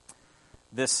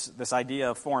this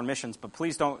idea of foreign missions, but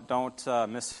please don't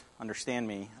misunderstand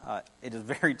me. It is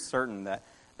very certain that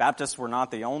Baptists were not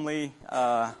the only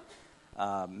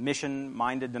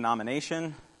mission-minded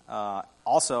denomination.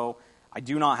 Also, I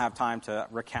do not have time to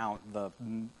recount the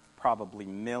probably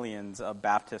millions of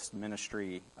Baptist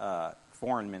ministry,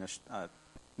 foreign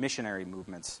missionary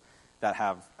movements that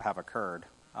have occurred.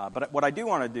 But what I do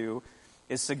want to do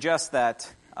is suggest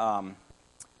that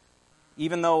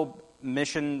even though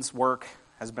missions work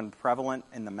has been prevalent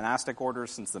in the monastic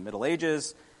orders since the Middle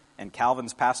Ages, and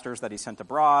Calvin's pastors that he sent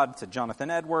abroad, to Jonathan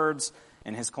Edwards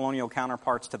and his colonial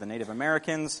counterparts to the Native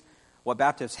Americans, what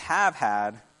Baptists have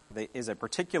had is a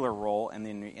particular role in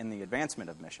the advancement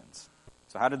of missions.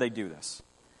 So how did they do this?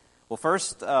 Well,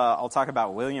 first, I'll talk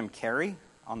about William Carey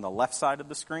on the left side of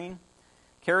the screen.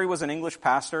 Carey was an English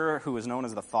pastor who was known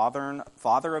as the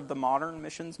father of the modern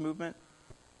missions movement.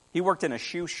 He worked in a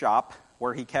shoe shop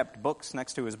where he kept books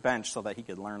next to his bench so that he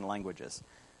could learn languages,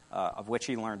 of which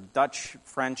he learned Dutch,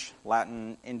 French,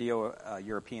 Latin,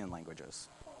 Indo-European languages.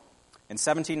 In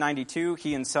 1792,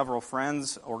 he and several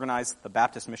friends organized the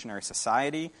Baptist Missionary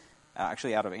Society,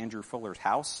 actually out of Andrew Fuller's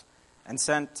house, and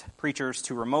sent preachers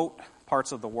to remote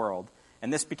parts of the world,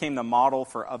 and this became the model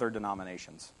for other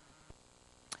denominations.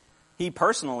 He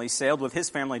personally sailed with his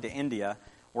family to India,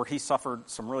 where he suffered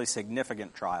some really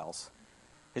significant trials.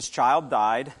 His child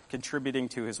died, contributing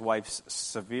to his wife's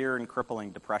severe and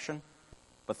crippling depression,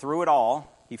 but through it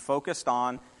all, he focused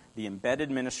on the embedded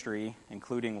ministry,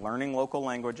 including learning local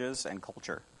languages and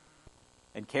culture.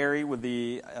 And Carey, with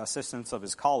the assistance of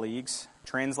his colleagues,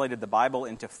 translated the Bible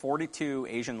into 42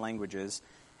 Asian languages,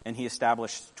 and he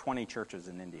established 20 churches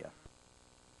in India.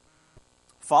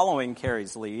 Following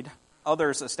Carey's lead,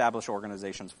 others established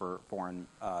organizations for foreign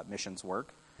missions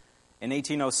work. In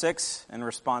 1806, in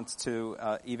response to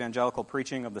evangelical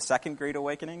preaching of the Second Great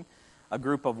Awakening, a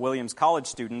group of Williams College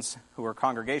students who were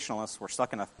Congregationalists were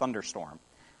stuck in a thunderstorm.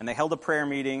 And they held a prayer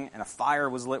meeting, and a fire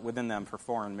was lit within them for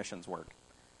foreign missions work.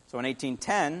 So in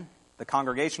 1810, the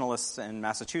Congregationalists in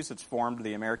Massachusetts formed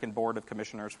the American Board of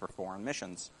Commissioners for Foreign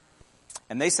Missions.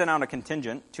 And they sent out a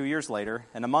contingent 2 years later,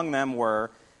 and among them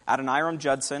were Adoniram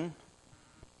Judson,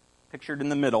 pictured in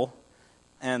the middle,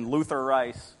 and Luther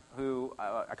Rice, who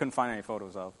I couldn't find any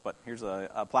photos of, but here's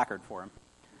a placard for him.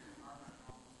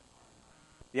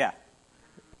 Yeah.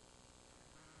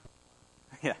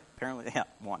 Yeah, apparently,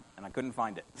 one, and I couldn't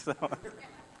find it.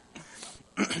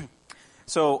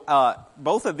 So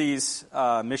both of these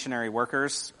missionary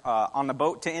workers, on the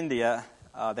boat to India,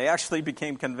 they actually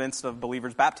became convinced of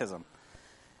believers' baptism.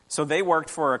 So they worked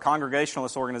for a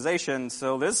Congregationalist organization,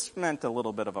 so this meant a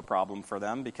little bit of a problem for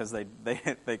them because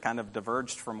they kind of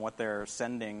diverged from what their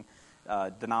sending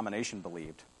denomination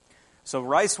believed. So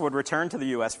Rice would return to the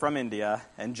U.S. from India,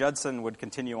 and Judson would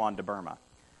continue on to Burma.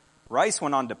 Rice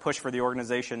went on to push for the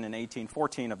organization in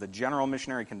 1814 of the General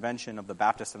Missionary Convention of the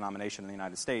Baptist denomination in the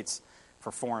United States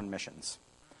for foreign missions.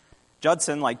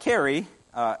 Judson, like Carey,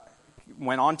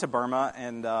 went on to Burma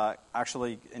and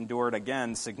actually endured,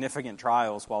 again, significant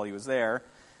trials while he was there.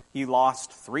 He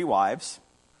lost 3 wives.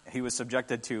 He was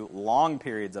subjected to long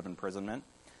periods of imprisonment,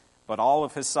 but all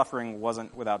of his suffering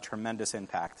wasn't without tremendous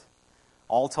impact.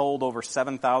 All told, over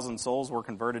 7,000 souls were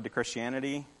converted to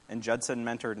Christianity, and Judson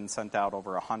mentored and sent out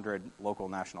over 100 local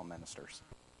national ministers.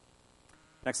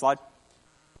 Next slide.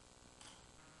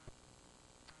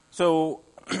 So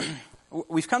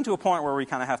we've come to a point where we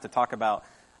kind of have to talk about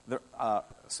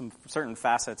some certain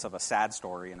facets of a sad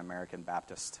story in American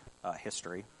Baptist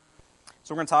history.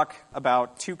 So we're going to talk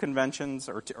about 2 conventions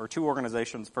or 2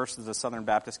 organizations. First is the Southern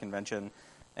Baptist Convention,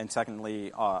 and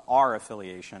secondly, our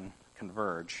affiliation,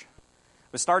 Converge.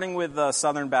 But starting with the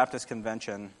Southern Baptist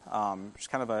Convention, it's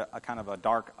kind of a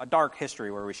dark history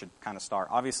where we should kind of start.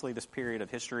 Obviously, this period of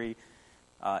history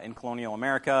in colonial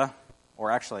America,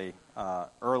 or actually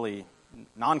early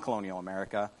non-colonial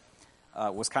America,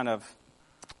 was kind of,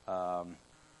 I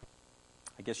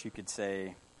guess you could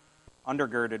say,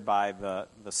 undergirded by the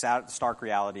stark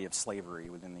reality of slavery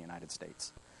within the United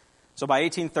States. So by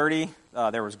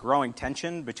 1830, there was growing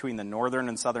tension between the Northern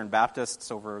and Southern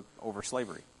Baptists over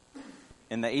slavery.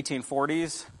 In the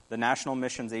 1840s, the national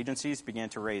missions agencies began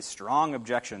to raise strong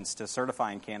objections to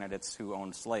certifying candidates who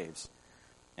owned slaves.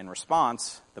 In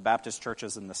response, the Baptist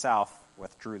churches in the South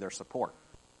withdrew their support.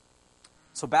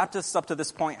 So Baptists up to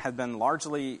this point had been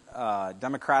largely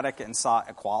democratic and sought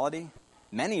equality.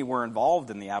 Many were involved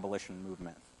in the abolition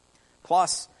movement.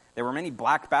 Plus, there were many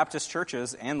black Baptist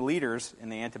churches and leaders in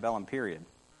the antebellum period.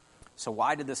 So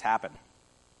why did this happen?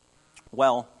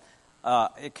 Well,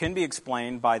 it can be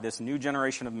explained by this new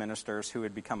generation of ministers who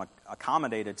had become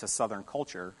accommodated to Southern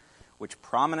culture, which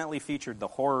prominently featured the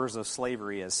horrors of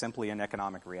slavery as simply an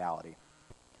economic reality.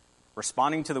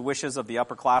 Responding to the wishes of the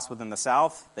upper class within the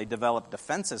South, they developed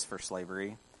defenses for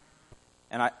slavery.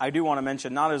 And I do want to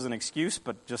mention, not as an excuse,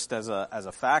 but just as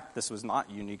a fact, this was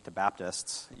not unique to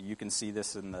Baptists. You can see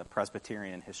this in the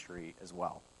Presbyterian history as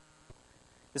well.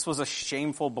 This was a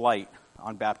shameful blight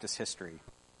on Baptist history.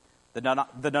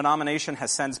 The denomination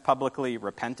has since publicly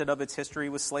repented of its history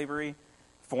with slavery,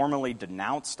 formally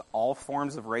denounced all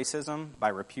forms of racism by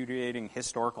repudiating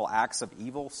historical acts of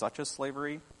evil such as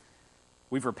slavery.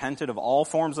 We've repented of all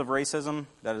forms of racism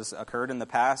that has occurred in the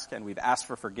past, and we've asked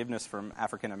for forgiveness from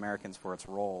African Americans for its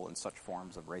role in such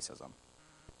forms of racism.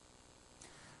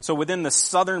 So within the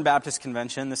Southern Baptist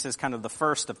Convention, this is kind of the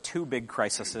first of 2 big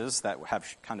crises that have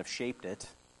kind of shaped it.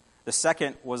 The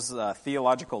second was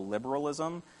theological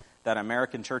liberalism that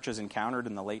American churches encountered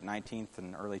in the late 19th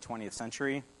and early 20th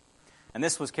century. And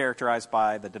this was characterized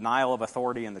by the denial of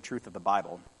authority and the truth of the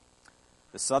Bible.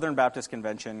 The Southern Baptist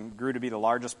Convention grew to be the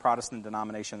largest Protestant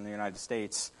denomination in the United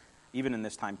States, even in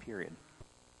this time period.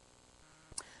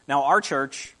 Now, our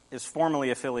church is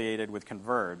formally affiliated with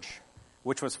Converge,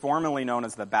 which was formerly known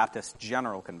as the Baptist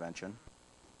General Convention,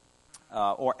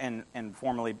 and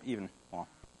formerly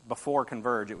before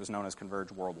Converge, it was known as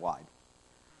Converge Worldwide.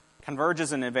 Converge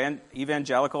is an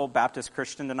evangelical Baptist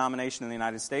Christian denomination in the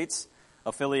United States,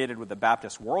 affiliated with the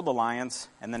Baptist World Alliance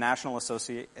and the National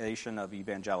Association of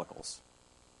Evangelicals.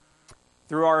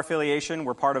 Through our affiliation,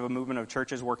 we're part of a movement of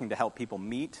churches working to help people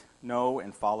meet, know,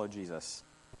 and follow Jesus.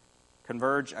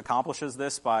 Converge accomplishes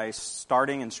this by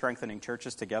starting and strengthening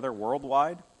churches together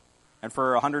worldwide. And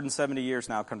for 170 years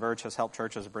now, Converge has helped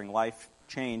churches bring life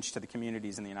change to the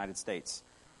communities in the United States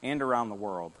and around the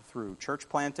world through church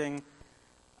planting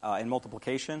and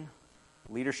multiplication,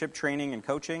 leadership training and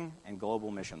coaching, and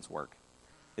global missions work.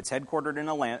 It's headquartered in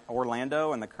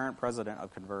Orlando, and the current president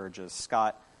of Converge is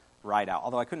Scott Rideout.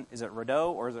 Although is it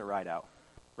Rideau or is it Rideout?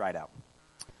 Rideout.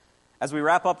 As we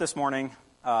wrap up this morning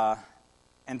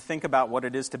and think about what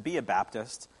it is to be a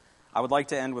Baptist, I would like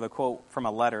to end with a quote from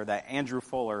a letter that Andrew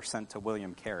Fuller sent to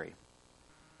William Carey.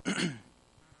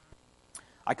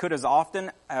 I could as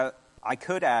often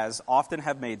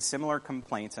have made similar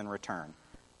complaints in return,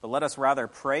 but let us rather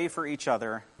pray for each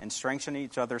other and strengthen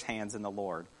each other's hands in the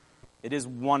Lord. It is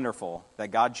wonderful that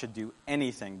God should do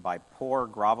anything by poor,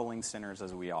 groveling sinners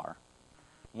as we are.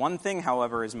 One thing,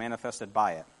 however, is manifested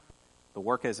by it. The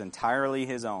work is entirely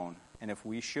his own, and if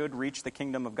we should reach the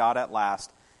kingdom of God at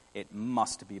last, it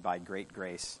must be by great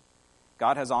grace.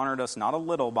 God has honored us not a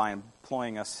little by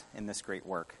employing us in this great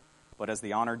work, but as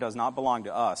the honor does not belong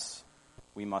to us,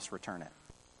 we must return it.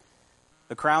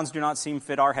 The crowns do not seem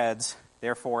fit our heads,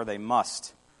 therefore they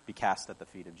must be cast at the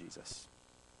feet of Jesus.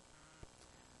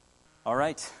 All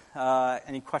right.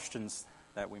 Any questions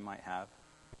that we might have?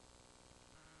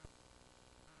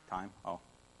 Time? Oh,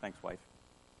 thanks, wife.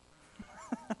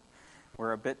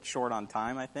 We're a bit short on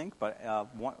time, I think, but a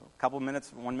couple of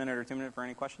minutes, 1 minute or 2 minutes for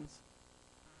any questions?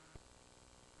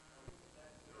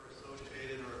 Are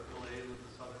associated or affiliated with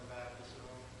the Southern Baptist at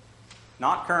all?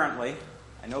 Not currently.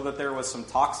 I know that there was some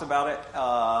talks about it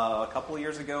a couple of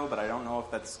years ago, but I don't know if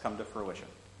that's come to fruition.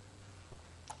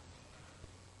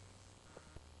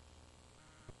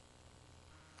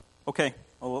 Okay,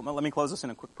 well, let me close this in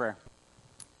a quick prayer.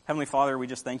 Heavenly Father, we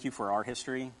just thank you for our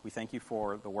history. We thank you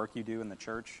for the work you do in the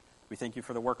church. We thank you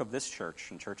for the work of this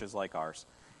church and churches like ours.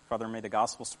 Father, may the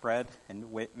gospel spread, and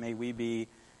may we be,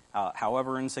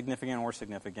 however insignificant or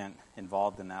significant,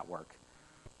 involved in that work.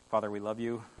 Father, we love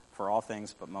you for all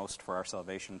things, but most for our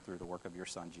salvation through the work of your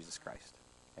Son, Jesus Christ.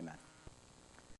 Amen.